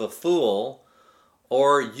presence of a fool,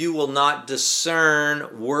 or you will not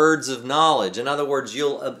discern words of knowledge. In other words,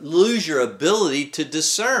 you'll lose your ability to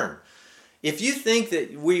discern. If you think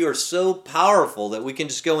that we are so powerful that we can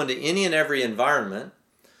just go into any and every environment,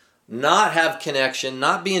 not have connection,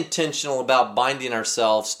 not be intentional about binding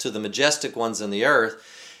ourselves to the majestic ones in the earth,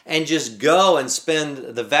 and just go and spend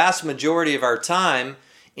the vast majority of our time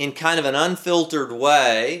in kind of an unfiltered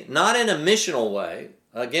way, not in a missional way,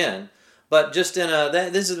 again, but just in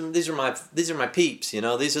these are my peeps,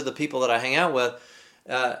 these are the people that I hang out with,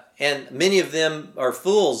 and many of them are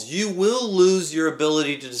fools. You will lose your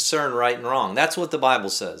ability to discern right and wrong. That's what the Bible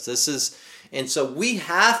says. And so we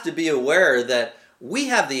have to be aware that we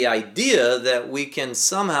have the idea that we can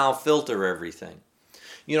somehow filter everything.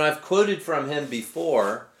 I've quoted from him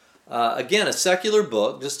before, again, a secular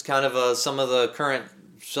book, just kind of some of the current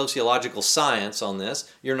sociological science on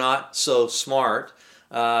this. You're not so smart.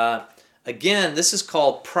 Again, this is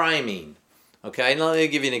called priming. Okay, now let me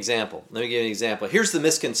give you an example. Here's the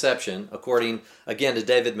misconception, according, again, to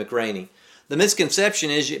David McRaney. The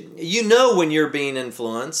misconception is you know when you're being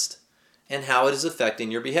influenced and how it is affecting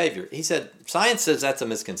your behavior. He said, science says that's a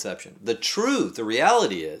misconception. The truth, the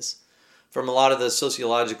reality is, from a lot of the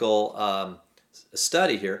sociological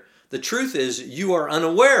study here, the truth is you are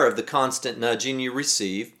unaware of the constant nudging you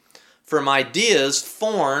receive from ideas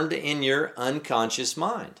formed in your unconscious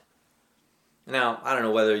mind. Now, I don't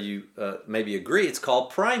know whether you maybe agree, it's called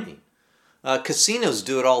priming. Casinos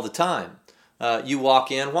do it all the time. You walk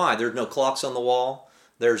in, why? There's no clocks on the wall.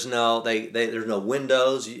 There's no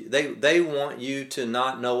windows. They want you to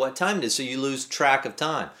not know what time it is, so you lose track of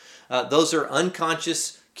time. Those are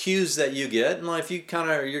unconscious cues that you get. And if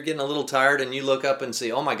you're getting a little tired and you look up and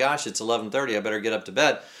see, oh my gosh, it's 11:30, I better get up to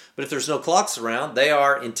bed. But if there's no clocks around, they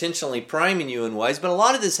are intentionally priming you in ways. But a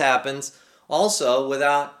lot of this happens also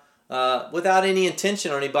without without any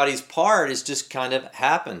intention on anybody's part. It just kind of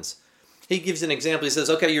happens. He gives an example. He says,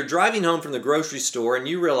 okay, you're driving home from the grocery store and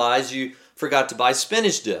you realize you forgot to buy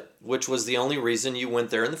spinach dip, which was the only reason you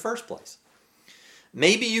went there in the first place.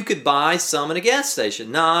 Maybe you could buy some at a gas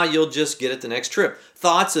station. Nah, you'll just get it the next trip.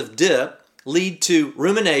 Thoughts of dip lead to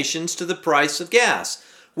ruminations to the price of gas,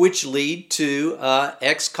 which lead to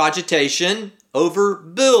excogitation over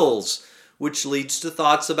bills, which leads to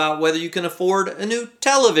thoughts about whether you can afford a new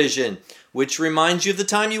television, which reminds you of the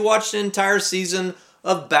time you watched an entire season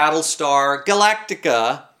of Battlestar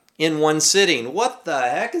Galactica in one sitting. What the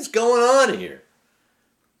heck is going on here?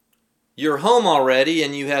 You're home already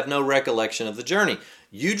and you have no recollection of the journey.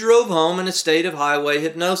 You drove home in a state of highway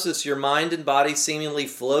hypnosis, your mind and body seemingly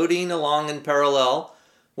floating along in parallel.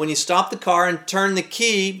 When you stopped the car and turned the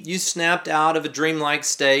key, you snapped out of a dreamlike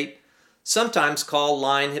state, sometimes called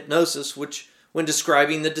line hypnosis, which, when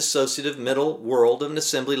describing the dissociative middle world of an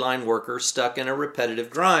assembly line worker stuck in a repetitive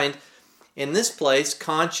grind, in this place,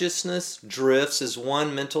 consciousness drifts as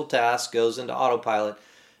one mental task goes into autopilot,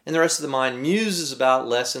 and the rest of the mind muses about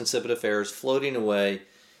less insipid affairs, floating away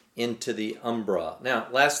into the umbra. Now,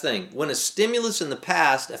 last thing, when a stimulus in the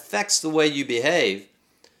past affects the way you behave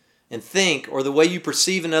and think, or the way you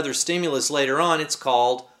perceive another stimulus later on, it's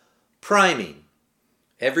called priming.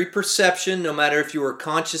 Every perception, no matter if you are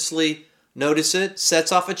consciously notice it,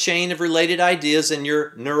 sets off a chain of related ideas in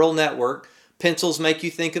your neural network. Pencils make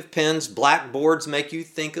you think of pens. Blackboards make you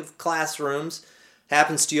think of classrooms.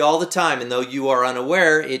 Happens to you all the time, and though you are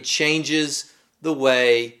unaware, it changes the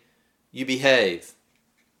way you behave.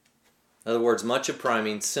 In other words, much of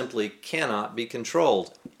priming simply cannot be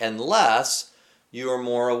controlled unless you are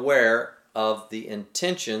more aware of the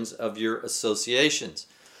intentions of your associations.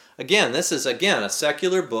 Again, this is, a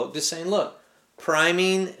secular book just saying, look,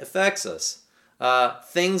 priming affects us.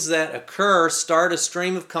 Things that occur start a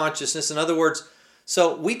stream of consciousness. In other words,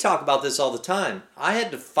 so we talk about this all the time. I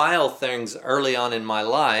had to file things early on in my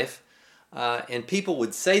life, and people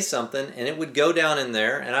would say something, and it would go down in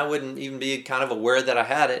there, and I wouldn't even be kind of aware that I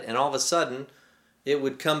had it, and all of a sudden, it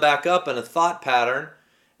would come back up in a thought pattern,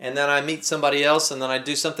 and then I meet somebody else, and then I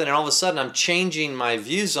do something, and all of a sudden, I'm changing my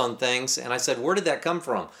views on things, and I said, where did that come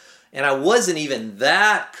from? And I wasn't even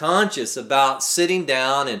that conscious about sitting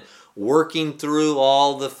down and working through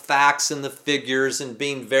all the facts and the figures and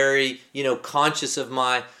being very, conscious of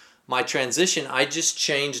my transition. I just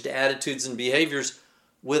changed attitudes and behaviors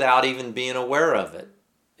without even being aware of it.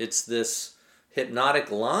 It's this hypnotic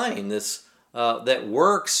line, this that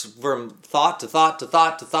works from thought to thought to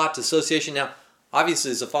thought to thought to association. Now,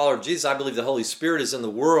 obviously, as a follower of Jesus, I believe the Holy Spirit is in the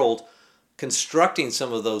world constructing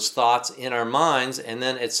some of those thoughts in our minds, and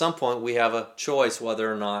then at some point we have a choice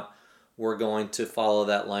whether or not we're going to follow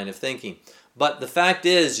that line of thinking. But the fact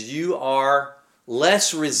is, you are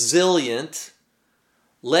less resilient,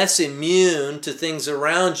 less immune to things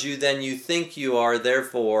around you than you think you are,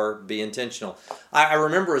 therefore be intentional. I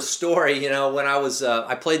remember a story, when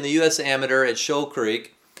I played in the U.S. Amateur at Shoal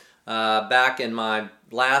Creek back in my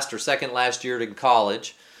last or second last year in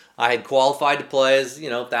college. I had qualified to play as,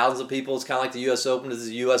 thousands of people. It's kind of like the U.S. Open as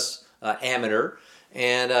the U.S. Amateur.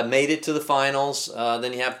 And made it to the finals.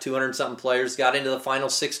 Then you have 200-something players. Got into the final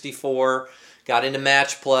 64. Got into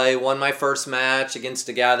match play. Won my first match against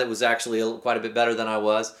a guy that was actually quite a bit better than I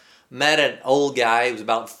was. Met an old guy. He was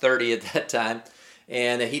about 30 at that time.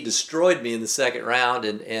 And he destroyed me in the second round.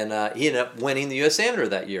 And he ended up winning the U.S. Amateur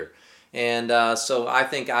that year. And so I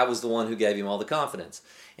think I was the one who gave him all the confidence.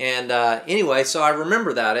 And anyway, so I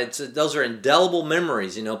remember that. Those are indelible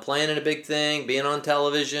memories, playing in a big thing, being on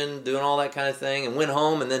television, doing all that kind of thing, and went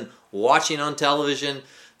home and then watching on television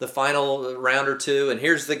the final round or two, and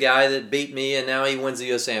here's the guy that beat me, and now he wins the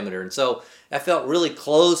U.S. Amateur. And so I felt really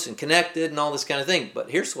close and connected and all this kind of thing. But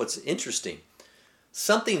here's what's interesting.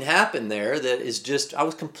 Something happened there that is just, I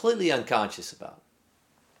was completely unconscious about.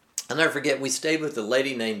 I'll never forget, we stayed with a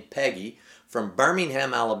lady named Peggy from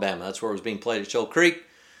Birmingham, Alabama. That's where it was being played at Shoal Creek.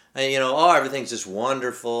 And, everything's just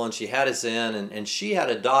wonderful. And she had us in, and she had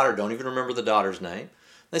a daughter, don't even remember the daughter's name.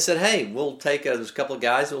 They said, hey, we'll take, there's a couple of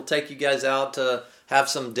guys, we'll take you guys out to have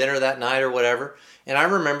some dinner that night or whatever. And I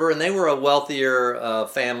remember, and they were a wealthier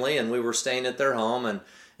family, and we were staying at their home,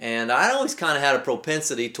 and I always kind of had a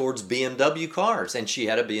propensity towards BMW cars, and she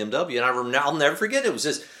had a BMW. And I'll never forget, it was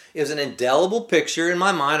an indelible picture in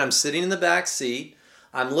my mind. I'm sitting in the back seat.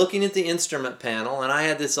 I'm looking at the instrument panel, and I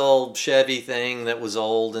had this old Chevy thing that was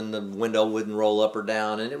old, and the window wouldn't roll up or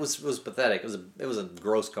down, and it was pathetic. It was a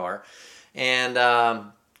gross car, and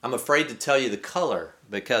I'm afraid to tell you the color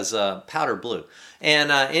because powder blue.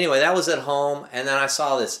 And anyway, that was at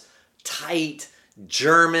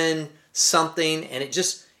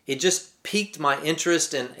it it just piqued my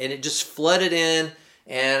interest, and it just flooded in,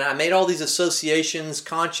 and I made all these associations,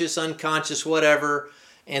 conscious, unconscious, whatever,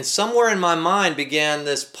 and somewhere in my mind began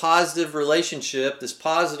this positive relationship, this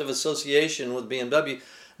positive association with BMW.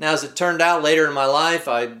 Now, as it turned out, later in my life,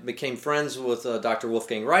 I became friends with Dr.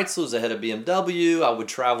 Wolfgang Reitzl, who's the head of BMW. I would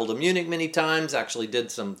travel to Munich many times, actually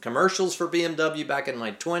did some commercials for BMW back in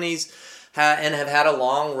my 20s, and have had a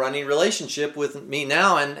long-running relationship with me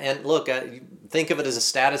now. And look, think of it as a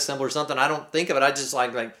status symbol or something. I don't think of it. I just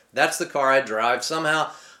like that's the car I drive.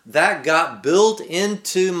 Somehow that got built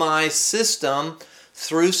into my system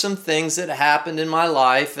through some things that happened in my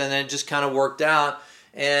life, and it just kind of worked out.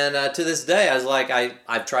 And to this day, I was like,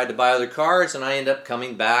 I've tried to buy other cars, and I end up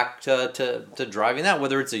coming back to driving that.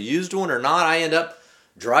 Whether it's a used one or not, I end up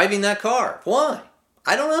driving that car. Why?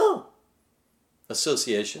 I don't know.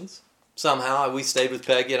 Associations. Somehow we stayed with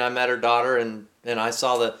Peggy, and I met her daughter, and I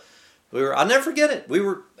saw I'll never forget it. We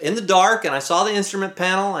were in the dark, and I saw the instrument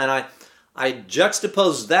panel, and I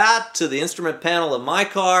juxtaposed that to the instrument panel of my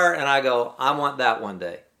car, and I go, I want that one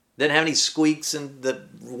day. Didn't have any squeaks, and the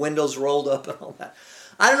windows rolled up and all that.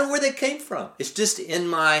 I don't know where they came from. It's just in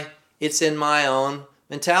my own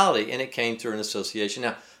mentality, and it came through an association.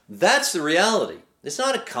 Now, that's the reality. It's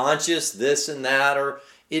not a conscious this and that, or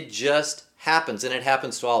it just happens, and it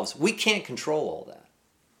happens to all of us. We can't control all that,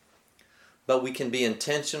 but we can be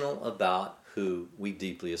intentional about who we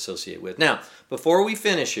deeply associate with. Now, before we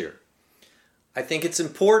finish here, I think it's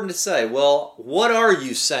important to say, well, what are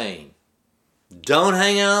you saying? Don't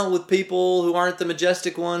hang out with people who aren't the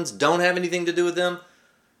majestic ones. Don't have anything to do with them.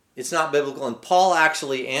 It's not biblical. And Paul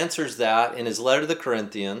actually answers that in his letter to the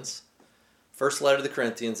Corinthians, first letter to the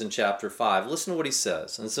Corinthians in chapter 5. Listen to what he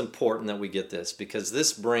says. And it's important that we get this, because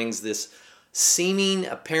this brings this seeming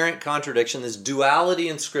apparent contradiction, this duality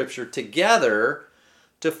in Scripture together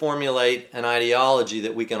to formulate an ideology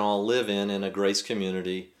that we can all live in a grace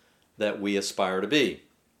community that we aspire to be.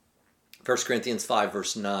 1 Corinthians 5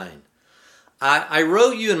 verse 9. I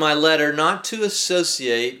wrote you in my letter not to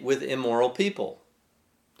associate with immoral people.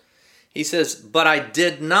 He says, but I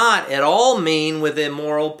did not at all mean with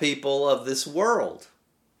immoral people of this world.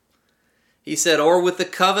 He said, or with the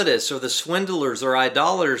covetous or the swindlers or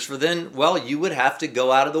idolaters, for then, well, you would have to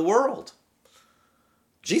go out of the world.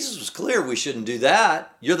 Jesus was clear we shouldn't do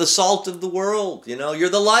that. You're the salt of the world. You're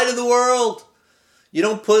the light of the world. You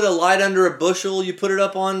don't put a light under a bushel. You put it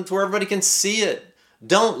up on to where everybody can see it.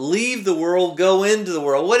 Don't leave the world, go into the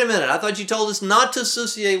world. Wait a minute, I thought you told us not to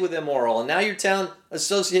associate with immoral, and now you're telling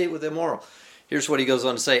associate with immoral. Here's what he goes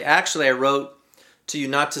on to say. Actually, I wrote to you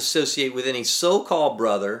not to associate with any so-called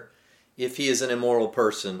brother if he is an immoral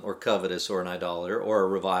person or covetous or an idolater or a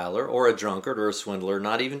reviler or a drunkard or a swindler,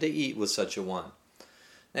 not even to eat with such a one.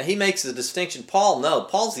 Now, he makes a distinction.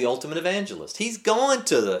 Paul's the ultimate evangelist. He's going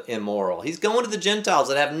to the immoral. He's going to the Gentiles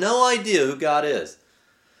that have no idea who God is.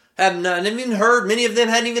 Many of them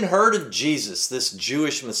hadn't even heard of Jesus, this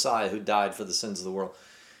Jewish Messiah who died for the sins of the world.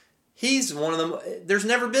 He's one of them. There's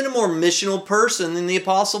never been a more missional person than the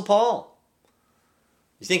Apostle Paul.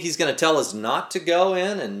 You think he's going to tell us not to go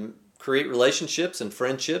in and create relationships and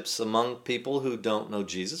friendships among people who don't know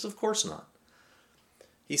Jesus? Of course not.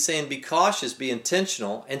 He's saying be cautious, be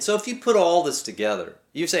intentional. And so if you put all this together,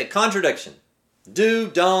 you say contradiction. Do,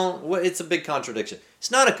 don't. It's a big contradiction.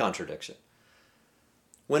 It's not a contradiction.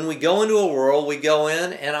 When we go into a world, we go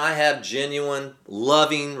in and I have genuine,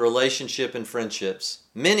 loving relationship and friendships,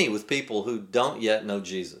 many with people who don't yet know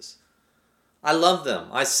Jesus. I love them.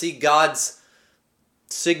 I see God's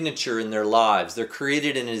signature in their lives. They're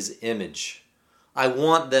created in His image. I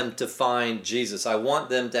want them to find Jesus. I want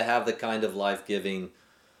them to have the kind of life-giving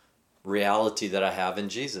reality that I have in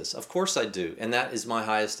Jesus. Of course I do, and that is my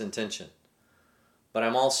highest intention. But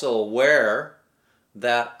I'm also aware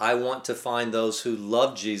that I want to find those who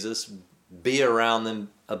love Jesus, be around them,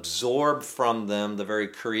 absorb from them the very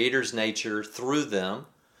Creator's nature through them.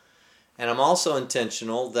 And I'm also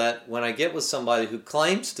intentional that when I get with somebody who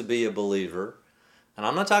claims to be a believer, and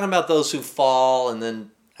I'm not talking about those who fall and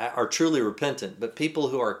then are truly repentant, but people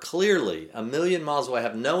who are clearly a million miles away,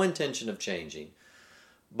 have no intention of changing,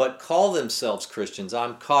 but call themselves Christians,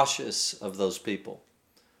 I'm cautious of those people.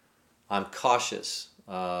 I'm cautious.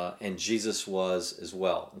 And Jesus was as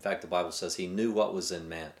well. In fact, the Bible says He knew what was in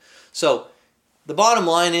man. So the bottom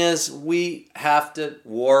line is we have to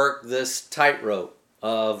work this tightrope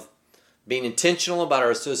of being intentional about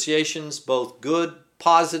our associations, both good,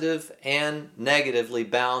 positive, and negatively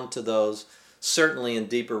bound to those, certainly in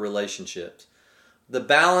deeper relationships. The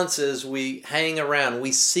balance is we hang around,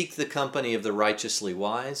 we seek the company of the righteously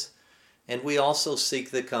wise, and we also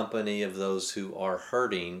seek the company of those who are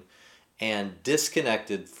hurting. and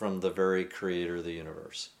disconnected from the very creator of the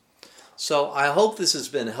universe. So I hope this has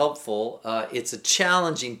been helpful. It's a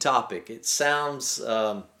challenging topic. It sounds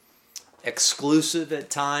exclusive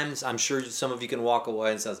at times. I'm sure some of you can walk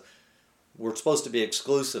away and say, we're supposed to be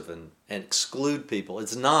exclusive and exclude people.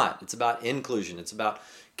 It's not. It's about inclusion. It's about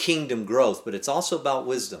kingdom growth, but it's also about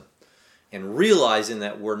wisdom and realizing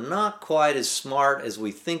that we're not quite as smart as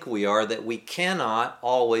we think we are, that we cannot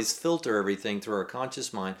always filter everything through our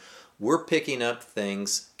conscious mind. We're picking up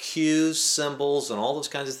things, cues, symbols, and all those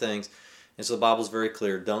kinds of things. And so the Bible's very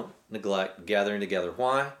clear. Don't neglect gathering together.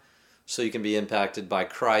 Why? So you can be impacted by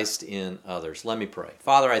Christ in others. Let me pray.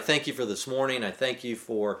 Father, I thank you for this morning. I thank you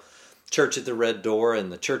for Church at the Red Door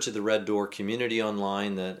and the Church at the Red Door community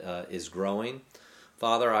online that is growing.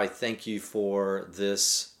 Father, I thank you for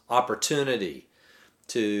this opportunity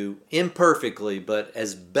to imperfectly, but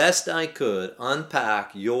as best I could,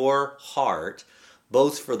 unpack your heart,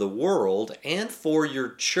 both for the world and for your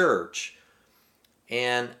church,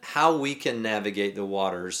 and how we can navigate the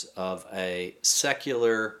waters of a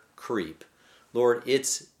secular creep. Lord,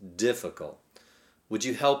 it's difficult. Would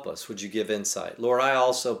you help us? Would you give insight? Lord, I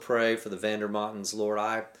also pray for the Vandermontens. Lord,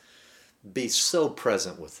 I be so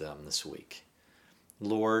present with them this week.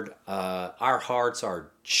 Lord, our hearts are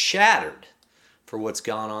shattered for what's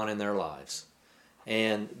gone on in their lives.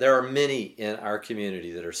 And there are many in our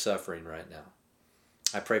community that are suffering right now.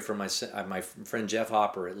 I pray for my friend Jeff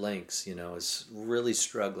Hopper at Lynx, is really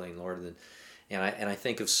struggling, Lord. And I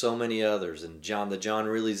think of so many others, and the John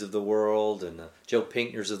Reillys of the world, and the Joe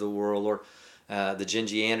Pinkners of the world, Lord, the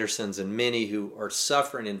Gingy Andersons, and many who are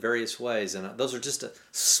suffering in various ways. And those are just a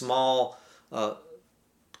small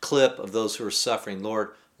clip of those who are suffering. Lord,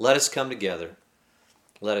 let us come together.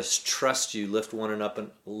 Let us trust you, lift one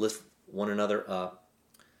another up,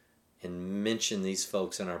 and mention these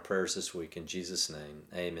folks in our prayers this week. In Jesus' name,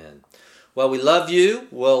 amen. Well, we love you.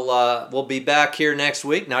 We'll be back here next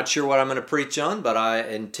week. Not sure what I'm going to preach on, but I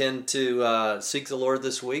intend to seek the Lord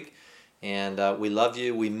this week. And we love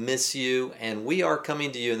you. We miss you. And we are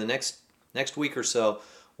coming to you in the next week or so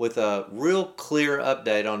with a real clear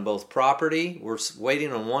update on both property. We're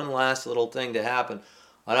waiting on one last little thing to happen.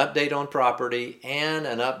 An update on property and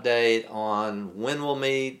an update on when we'll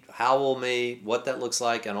meet, how we'll meet, what that looks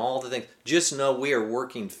like, and all the things. Just know we are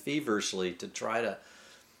working feverishly to try to,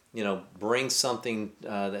 bring something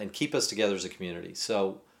and keep us together as a community.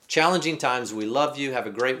 So challenging times. We love you. Have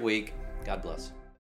a great week. God bless.